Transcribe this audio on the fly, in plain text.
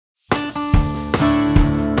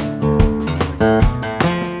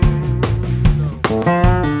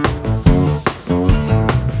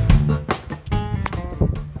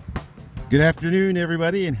Good afternoon,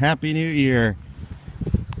 everybody, and Happy New Year.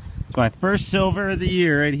 It's my first silver of the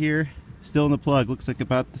year right here, still in the plug. Looks like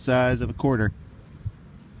about the size of a quarter.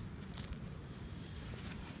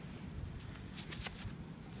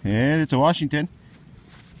 And it's a Washington.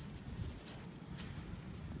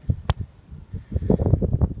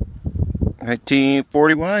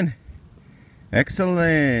 $19.41.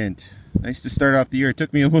 Excellent. Nice to start off the year. It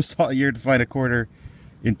took me almost all year to find a quarter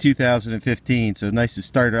in 2015, so nice to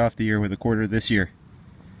start off the year with a quarter this year.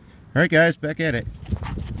 Alright guys, back at it.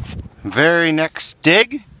 Very next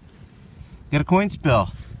dig, got a coin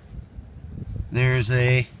spill. There's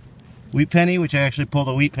a wheat penny, which I actually pulled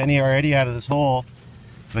a wheat penny already out of this hole,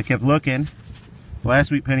 but I kept looking. The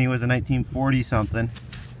last wheat penny was a 1940 something.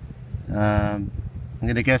 I'm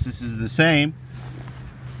gonna guess this is the same,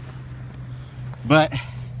 but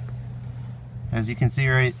as you can see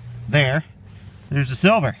right there, there's a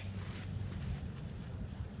silver.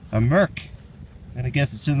 A Merc. I'm gonna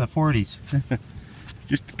guess it's in the 40s.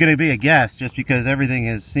 Just gonna be a guess, just because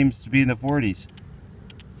everything seems to be in the 40s.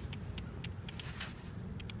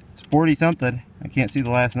 It's 40 something. I can't see the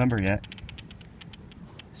last number yet.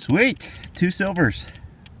 Sweet! 2 silvers.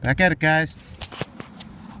 Back at it, guys.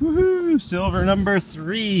 Woohoo! Silver number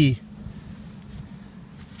 3.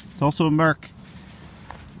 It's also a Merc.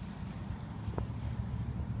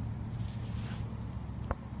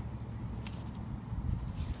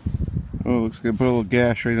 Oh, looks like I put a little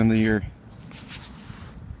gash right on the ear.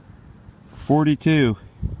 42.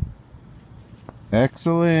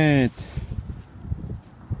 Excellent.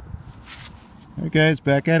 Alright guys,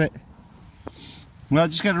 back at it. Well,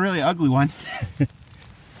 just got a really ugly one.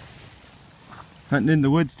 Hunting in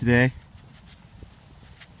the woods today.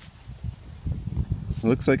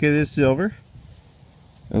 Looks like it is silver.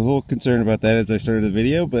 I was a little concerned about that as I started the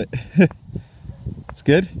video, but it's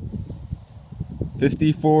good.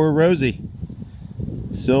 54 Rosie.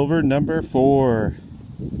 Silver number 4.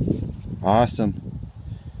 Awesome.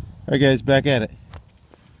 Alright guys, back at it.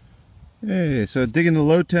 Hey, so digging the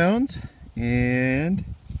low tones, and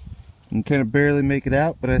I can kind of barely make it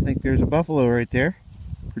out, but I think there's a buffalo right there.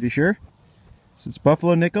 Pretty sure. So it's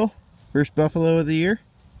buffalo nickel. First buffalo of the year.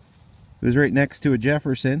 It was right next to a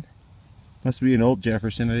Jefferson. Must be an old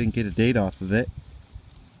Jefferson. I didn't get a date off of it.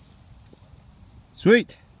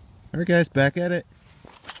 Sweet. Alright guys, back at it.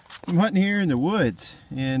 I'm hunting here in the woods,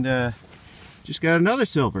 and just got another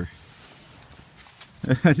silver.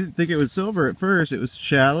 I didn't think it was silver at first. It was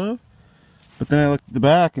shallow, but then I looked at the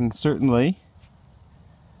back, and certainly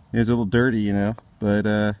it was a little dirty, you know, but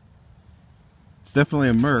it's definitely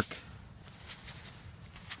a Merc.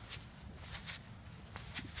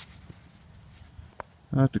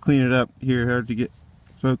 I'll have to clean it up here. Hard to get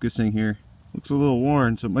focusing here. Looks a little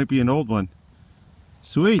worn, so it might be an old one.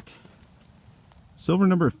 Sweet. Silver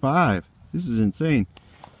number 5. This is insane.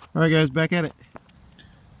 Alright guys, back at it.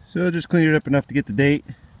 So I just cleaned it up enough to get the date.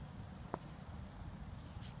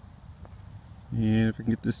 And if I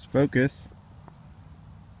can get this to focus.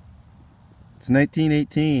 It's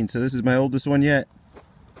 1918, so this is my oldest one yet.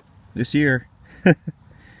 This year.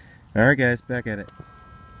 Alright guys, back at it.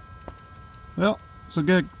 Well, so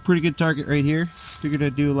got a pretty good target right here. Figured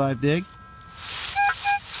I'd do a live dig.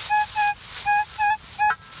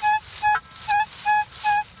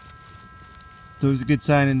 It's always a good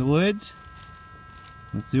sign in the woods.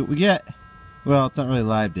 Let's see what we get. Well, it's not really a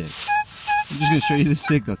live dig. I'm just going to show you the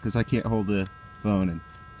signal because I can't hold the phone. And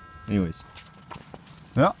anyways.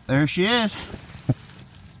 Well, there she is.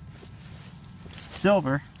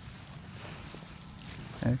 Silver.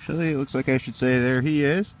 Actually, it looks like I should say there he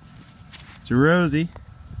is. It's a Rosie.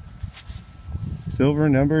 Silver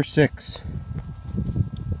number 6.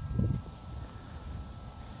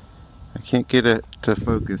 I can't get it to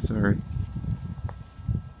focus, sorry.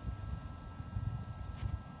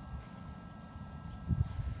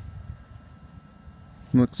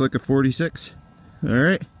 Looks like a 46.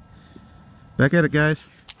 Alright. Back at it, guys.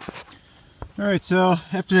 Alright, so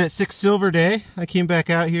after that 6 silver day, I came back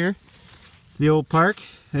out here to the old park.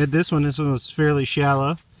 I had this one. This one was fairly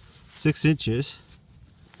shallow. 6 inches.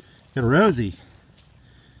 Got a Rosie.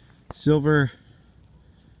 Silver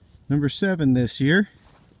number 7 this year.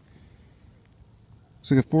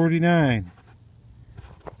 Looks like a 49.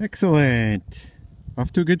 Excellent.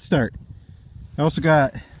 Off to a good start. I also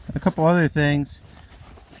got a couple other things.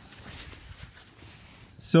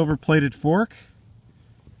 Silver plated fork,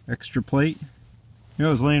 extra plate. You know,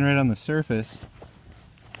 it was laying right on the surface.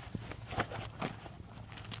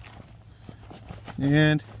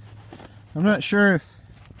 And I'm not sure if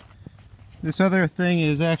this other thing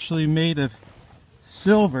is actually made of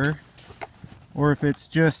silver or if it's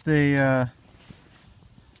just a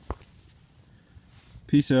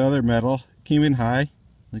piece of other metal. Came in high,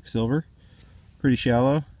 like silver. Pretty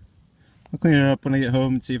shallow. I'll clean it up when I get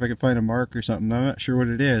home and see if I can find a mark or something. I'm not sure what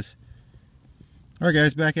it is. Alright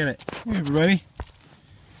guys, back at it. Hey everybody.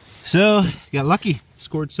 So, got lucky.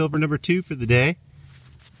 Scored silver number 2 for the day.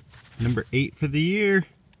 Number 8 for the year.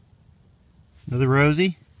 Another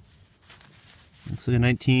Rosie. Looks like a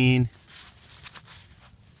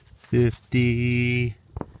 1950...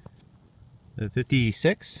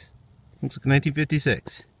 56? Looks like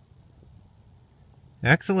 1956.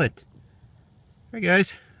 Excellent. Alright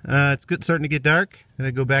guys, it's starting to get dark. I'm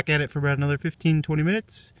going to go back at it for about another 15-20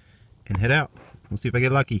 minutes and head out. We'll see if I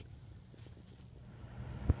get lucky.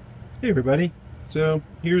 Hey everybody. So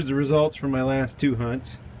here's the results from my last 2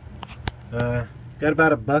 hunts. Got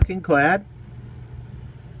about a buck in clad.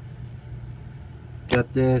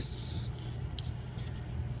 Got this,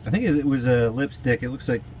 I think it was a lipstick. It looks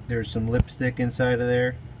like there's some lipstick inside of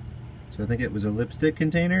there. So I think it was a lipstick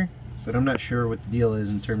container, but I'm not sure what the deal is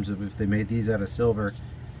in terms of if they made these out of silver.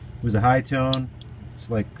 It was a high tone. It's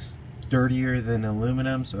like sturdier than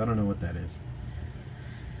aluminum, so I don't know what that is.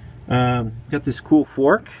 Got this cool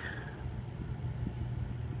fork.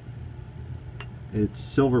 It's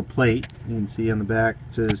silver plate. You can see on the back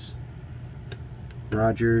it says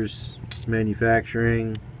Rogers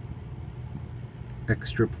Manufacturing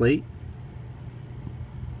extra plate.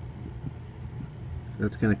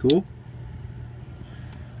 That's kind of cool.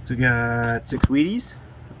 So we got 6 Wheaties.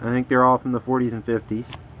 I think they're all from the 40s and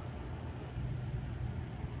 50s.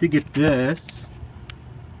 Did get this.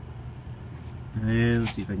 And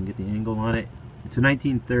let's see if I can get the angle on it. It's a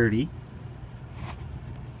 1930.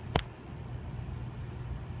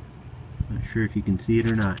 Not sure if you can see it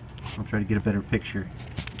or not. I'll try to get a better picture.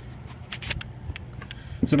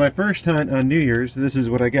 So my first hunt on New Year's, this is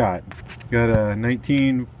what I got. Got a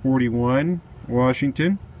 1941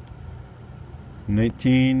 Washington,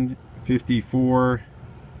 1954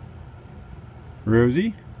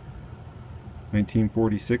 Rosie,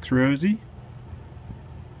 1946 Rosie,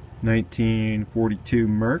 1942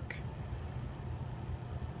 Merc,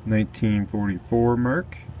 1944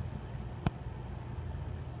 Merc,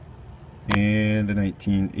 and the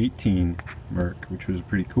 1918 Merc, which was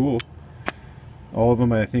pretty cool. All of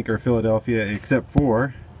them I think are Philadelphia except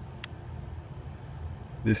for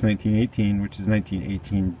this 1918, which is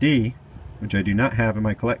 1918D, which I do not have in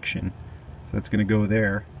my collection. So that's going to go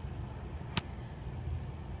there.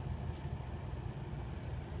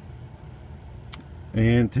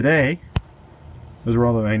 And today, those are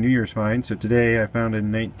all of my New Year's finds. So today I found a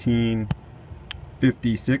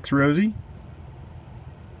 1956 Rosie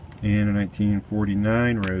and a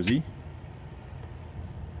 1949 Rosie.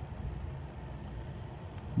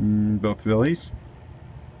 Both Phillies.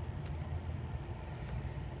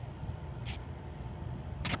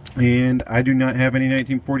 And I do not have any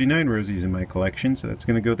 1949 Rosies in my collection, so that's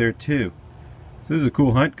going to go there too. So this is a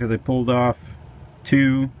cool hunt because I pulled off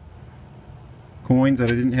 2 coins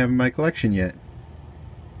that I didn't have in my collection yet.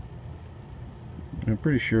 I'm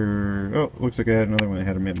pretty sure... oh, looks like I had another one that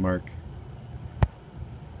had a mint mark.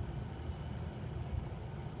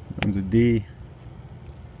 That one's a D.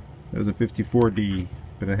 That was a 54D.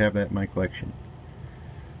 But I have that in my collection.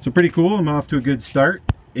 So pretty cool. I'm off to a good start.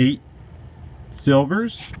 8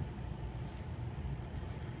 silvers,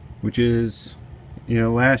 which is, you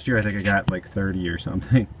know, last year I think I got like 30 or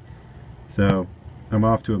something. So I'm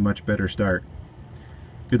off to a much better start.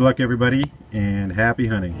 Good luck everybody, and happy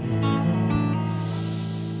hunting.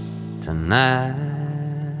 Tonight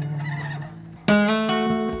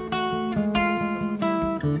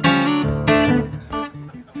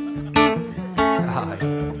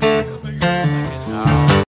hi.